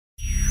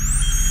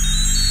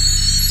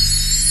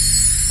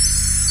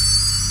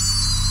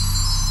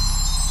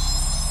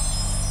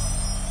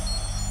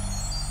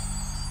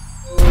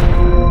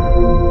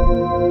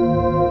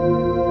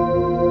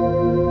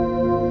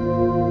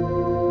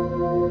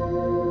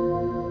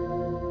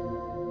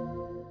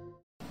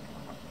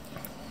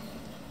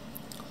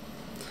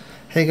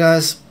Hey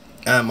guys,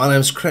 my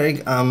name's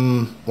Craig.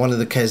 I'm one of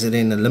the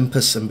KZN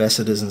Olympus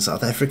ambassadors in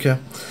South Africa,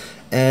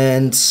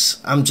 and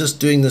I'm just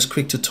doing this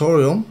quick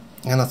tutorial,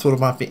 and I thought it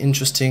might be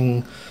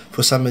interesting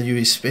for some of you,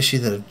 especially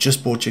that have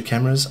just bought your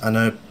cameras. I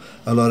know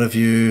a lot of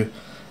you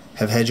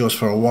have had yours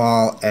for a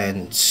while,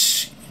 and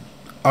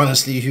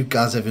honestly you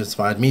guys have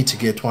inspired me to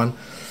get one.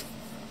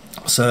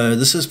 So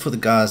this is for the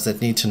guys that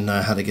need to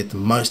know how to get the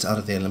most out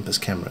of their Olympus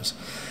cameras.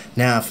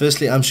 Now,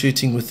 firstly, I'm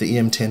shooting with the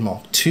EM10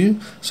 Mark II,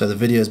 so the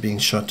video is being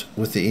shot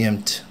with the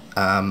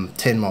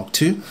EM10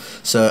 Mark II.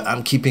 So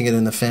I'm keeping it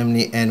in the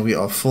family, and we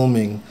are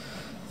filming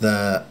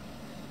the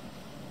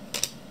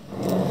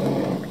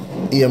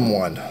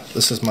EM1.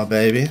 This is my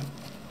baby.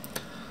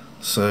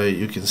 So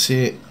you can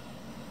see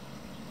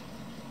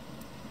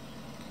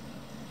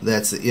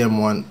that's the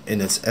EM1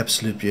 in its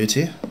absolute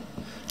beauty.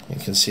 You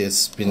can see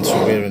it's been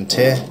through wear and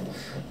tear.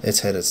 It's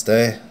had its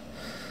day,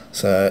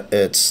 so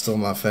it's still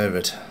my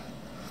favorite.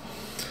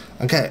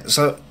 Okay,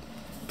 so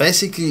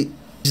basically,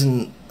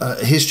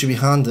 history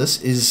behind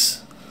this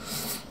is,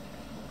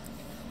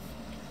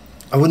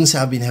 I wouldn't say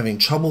I've been having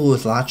trouble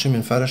with Lightroom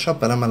and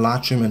Photoshop, but I'm a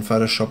Lightroom and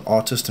Photoshop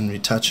artist and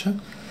retoucher,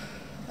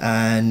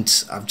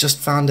 and I've just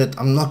found that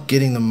I'm not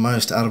getting the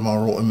most out of my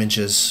raw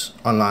images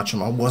on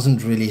Lightroom. I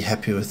wasn't really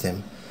happy with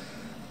them,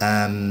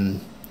 and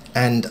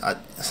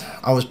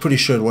I was pretty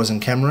sure it was in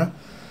camera.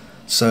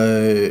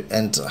 So,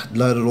 and I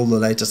loaded all the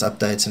latest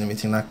updates and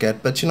everything like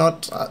that, but you know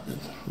what,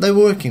 they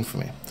were working for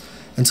me.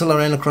 Until I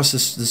ran across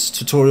this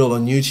tutorial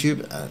on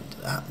YouTube,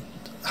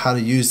 how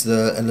to use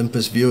the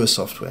Olympus viewer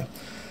software.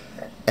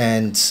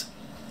 And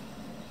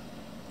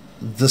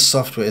this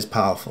software is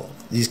powerful.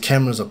 These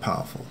cameras are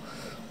powerful.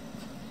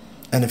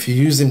 And if you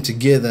use them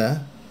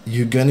together,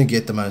 you're going to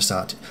get the most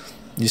out.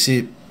 You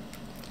see,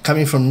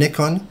 coming from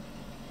Nikon,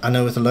 I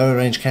know with the lower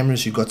range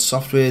cameras you've got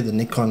software, the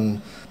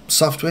Nikon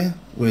software,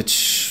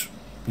 which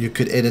you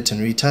could edit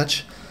and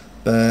retouch,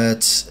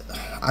 but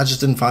I just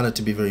didn't find it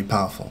to be very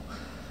powerful.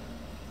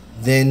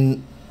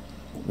 Then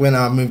when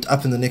I moved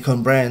up in the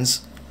Nikon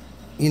brands,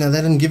 you know,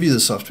 they didn't give you the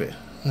software.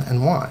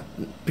 And why?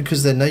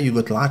 Because they know you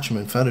got Lightroom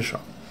and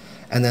Photoshop,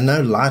 and they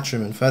know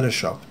Lightroom and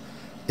Photoshop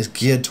is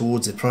geared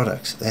towards their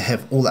products. They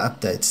have all the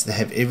updates, they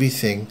have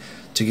everything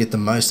to get the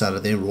most out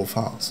of their raw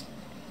files.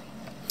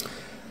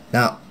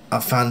 Now, I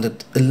found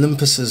that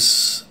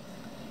Olympus's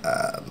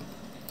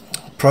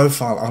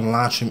profile on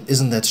Lightroom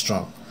isn't that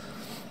strong,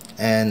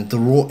 and the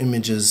raw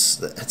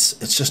images,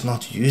 it's just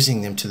not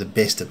using them to the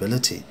best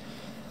ability.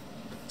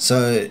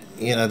 So,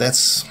 you know,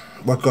 that's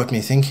what got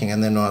me thinking.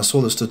 And then when I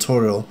saw this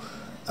tutorial,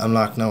 I'm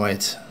like, no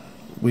wait,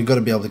 we've got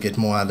to be able to get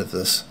more out of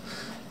this,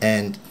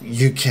 and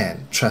you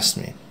can, trust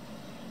me.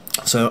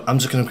 So I'm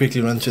just going to quickly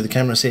run through the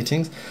camera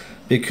settings,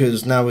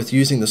 because now with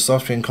using the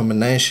software in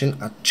combination,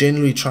 I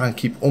generally try and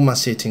keep all my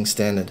settings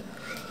standard.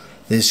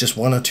 There's just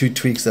one or two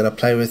tweaks that I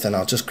play with, and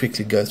I'll just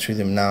quickly go through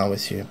them now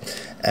with you.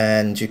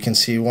 And you can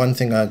see one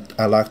thing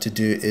I like to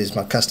do is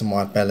my custom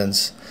white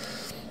balance.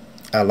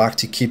 I like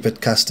to keep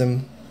it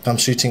custom. If I'm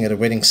shooting at a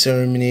wedding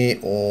ceremony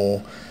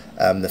or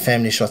the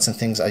family shots and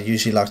things, I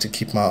usually like to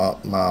keep my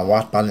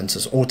white balance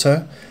as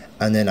auto,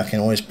 and then I can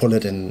always pull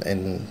it in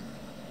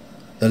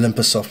the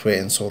Olympus software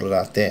and sort it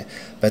out there.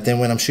 But then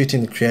when I'm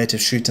shooting the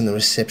creative shoot and the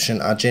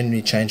reception, I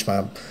generally change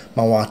my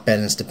white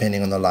balance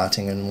depending on the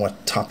lighting and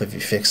what type of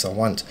effects I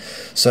want.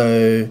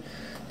 So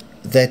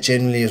that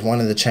generally is one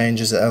of the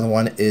changes. The other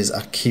one is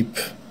I keep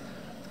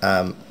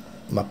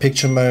my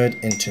picture mode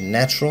into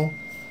natural.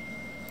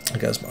 There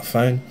goes my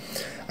phone.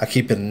 I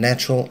keep it in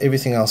natural.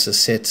 Everything else is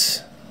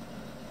set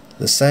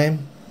the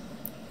same.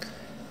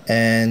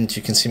 And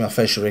you can see my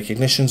facial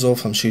recognition's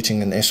off. I'm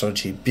shooting in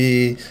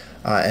sRGB.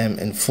 I am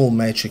in full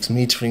matrix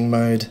metering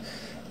mode,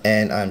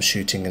 and I'm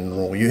shooting in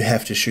RAW. You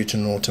have to shoot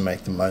in RAW to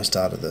make the most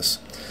out of this.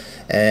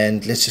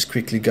 And let's just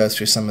quickly go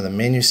through some of the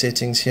menu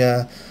settings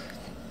here.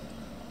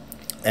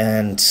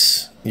 And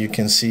you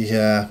can see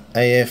here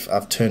AF,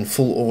 I've turned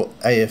full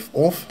AF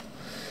off,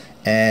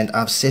 and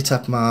I've set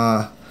up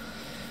my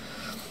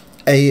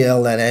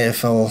AEL and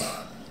AFL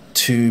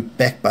to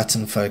back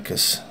button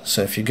focus.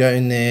 So if you go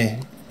in there,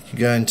 you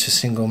go into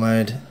single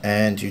mode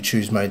and you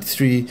choose mode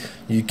 3,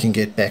 you can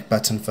get back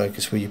button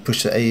focus, where you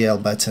push the AEL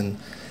button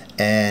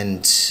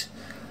and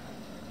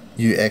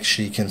you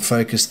actually can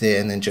focus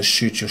there and then just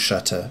shoot your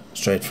shutter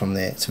straight from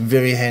there. It's a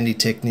very handy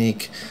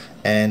technique,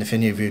 and if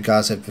any of you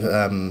guys have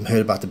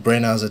heard about the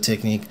Brennhauser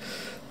technique,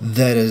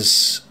 that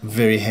is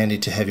very handy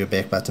to have your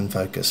back button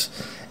focus.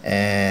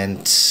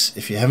 And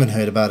if you haven't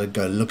heard about it,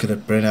 go look at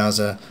it.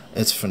 Brennhauser,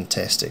 it's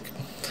fantastic.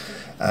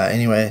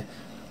 Anyway,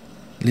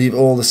 leave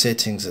all the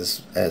settings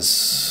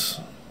as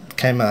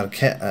came out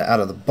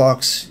of the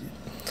box.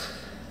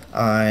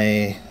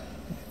 I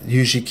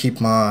usually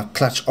keep my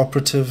clutch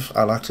operative.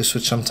 I like to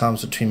switch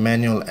sometimes between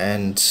manual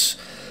and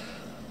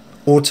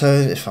auto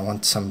if I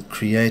want some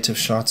creative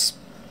shots.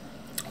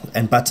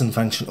 And button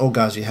function, oh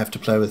guys, you have to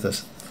play with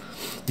this.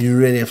 You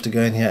really have to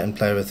go in here and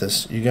play with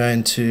this. You go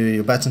into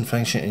your button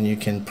function and you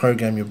can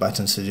program your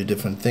buttons to do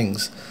different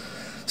things.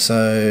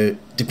 So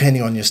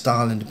depending on your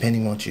style and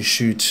depending on what you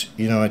shoot,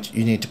 you know what,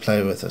 you need to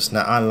play with this.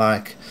 Now I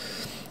like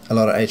a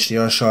lot of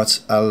HDR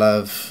shots. I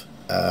love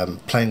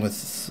playing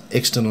with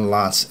external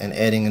lights and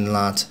adding in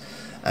light,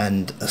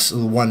 and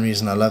so one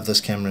reason I love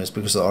this camera is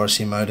because of the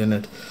RC mode in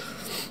it.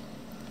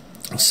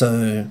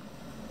 So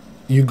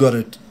you got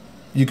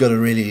to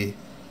really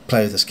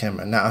play with this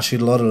camera. Now I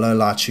shoot a lot of low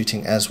light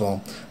shooting as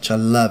well, which I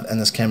love, and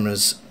this camera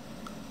is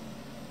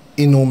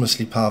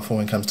enormously powerful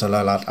when it comes to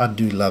low light. I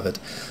do love it.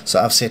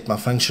 So I've set my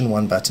function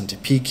 1 button to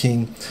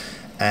peaking,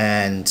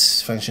 and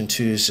function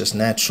 2 is just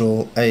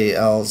natural.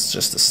 AEL is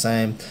just the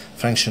same.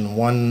 Function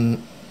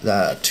 1,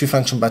 the 2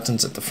 function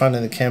buttons at the front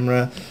of the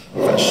camera.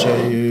 If I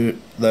show you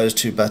those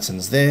 2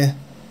 buttons there,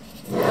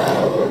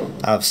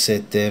 I've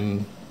set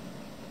them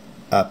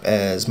up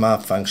as my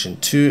function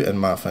 2 and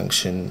my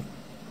function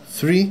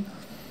 3,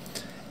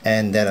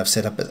 and that I've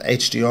set up as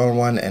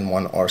HDR1 and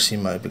 1 RC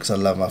mode because I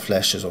love my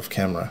flashes off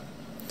camera.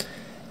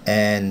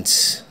 And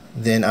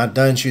then I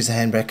don't use the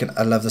handbrake.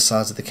 I love the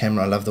size of the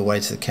camera, I love the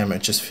weight of the camera,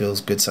 it just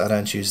feels good, so I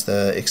don't use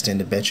the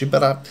extended battery,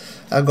 but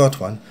I got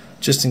one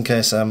just in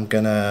case I'm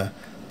gonna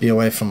be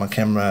away from my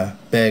camera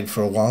bag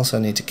for a while, so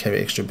I need to carry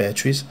extra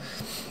batteries.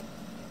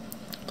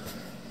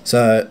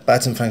 So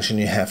button function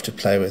you have to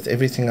play with.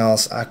 Everything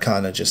else I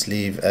kind of just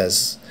leave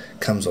as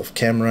comes off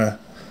camera.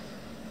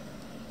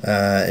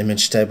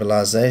 Image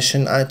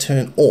stabilization I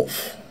turn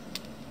off.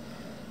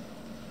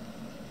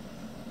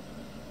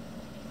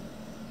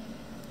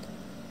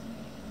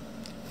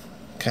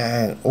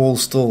 Okay, all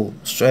still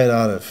straight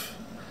out of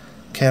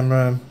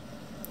camera.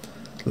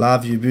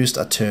 Live view boost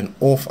I turn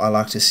off. I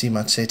like to see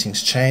my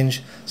settings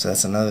change, so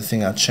that's another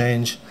thing I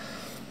change.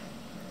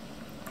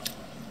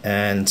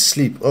 And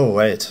sleep, oh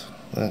wait,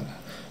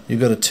 you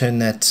got to turn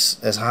that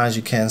as high as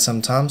you can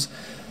sometimes.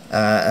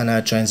 I know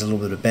it drains a little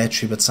bit of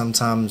battery, but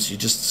sometimes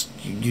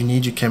you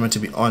need your camera to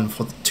be on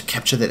to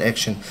capture that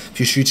action. If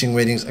you're shooting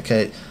weddings,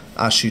 okay,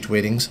 I shoot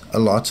weddings a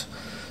lot,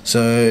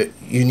 so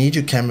you need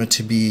your camera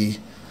to be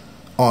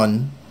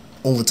on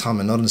all the time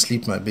and not in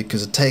sleep mode,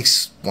 because it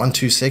takes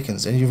 1-2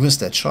 seconds and you've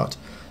missed that shot.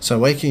 So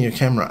waking your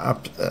camera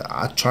up,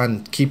 I try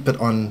and keep it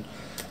on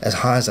as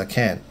high as I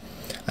can,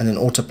 and then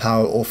auto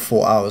power off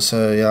 4 hours.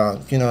 So yeah,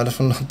 you know, if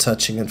I'm not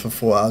touching it for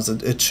 4 hours,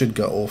 it should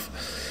go off.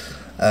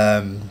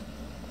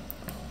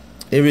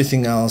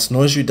 Everything else,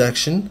 noise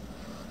reduction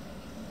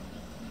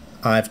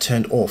I've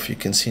turned off. You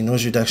can see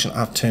noise reduction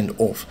I've turned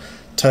off,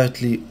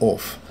 totally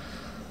off.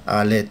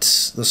 I let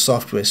the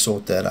software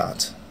sort that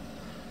out,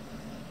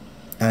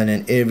 and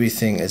then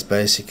everything is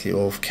basically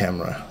off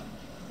camera.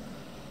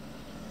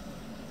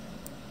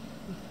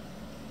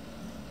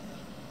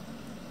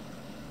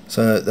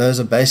 So those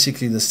are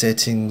basically the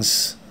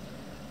settings.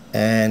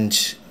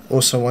 And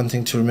also one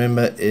thing to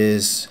remember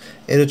is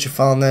edit your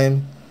file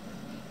name,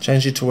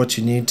 change it to what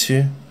you need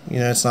to. You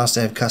know, it's nice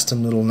to have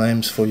custom little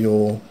names for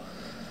your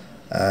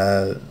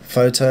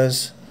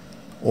photos.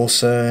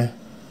 Also,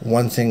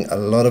 one thing a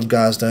lot of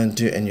guys don't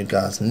do, and you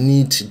guys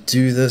need to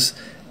do this,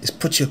 is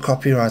put your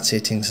copyright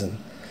settings in.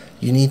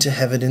 You need to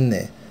have it in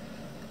there.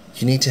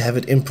 You need to have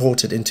it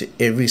imported into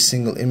every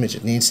single image.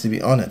 It needs to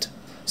be on it.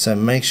 So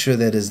make sure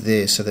that is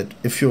there, so that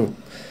if your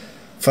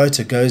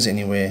photo goes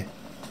anywhere,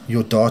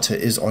 your data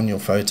is on your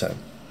photo.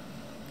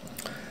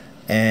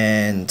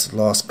 And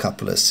last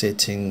couple of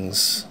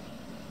settings,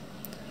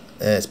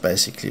 it's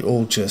basically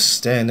all just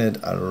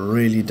standard. I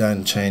really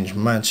don't change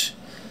much,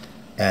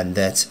 and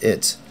that's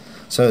it.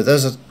 So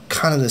those are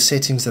kind of the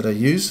settings that I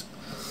use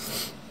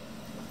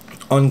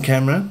on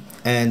camera,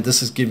 and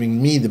this is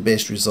giving me the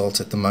best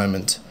result at the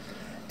moment.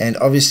 And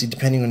obviously,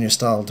 depending on your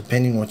style,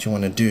 depending on what you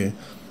want to do,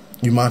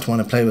 you might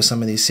want to play with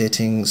some of these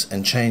settings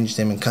and change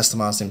them and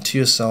customize them to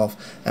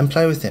yourself and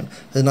play with them.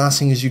 The nice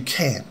thing is you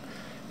can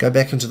go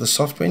back into the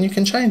software and you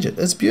can change it.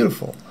 It's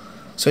beautiful.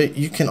 So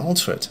you can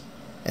alter it.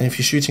 And if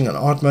you're shooting on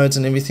art modes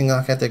and everything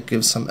like that, that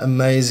gives some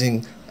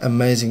amazing,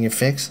 amazing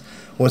effects.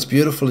 What's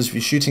beautiful is if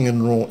you're shooting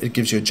in RAW, it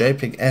gives you a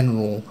JPEG and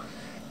RAW,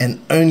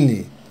 and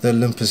only the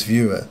Olympus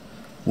viewer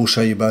will show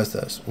you both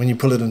those. When you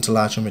pull it into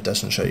Lightroom, it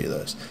doesn't show you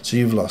those. So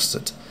you've lost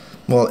it.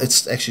 Well,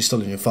 it's actually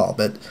still in your file,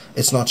 but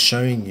it's not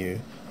showing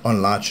you on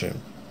Lightroom,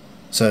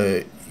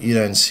 so you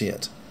don't see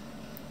it.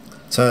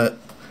 So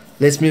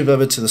let's move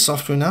over to the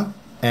software now,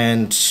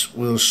 and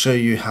we'll show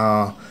you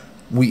how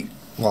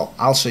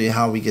I'll show you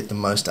how we get the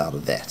most out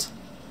of that.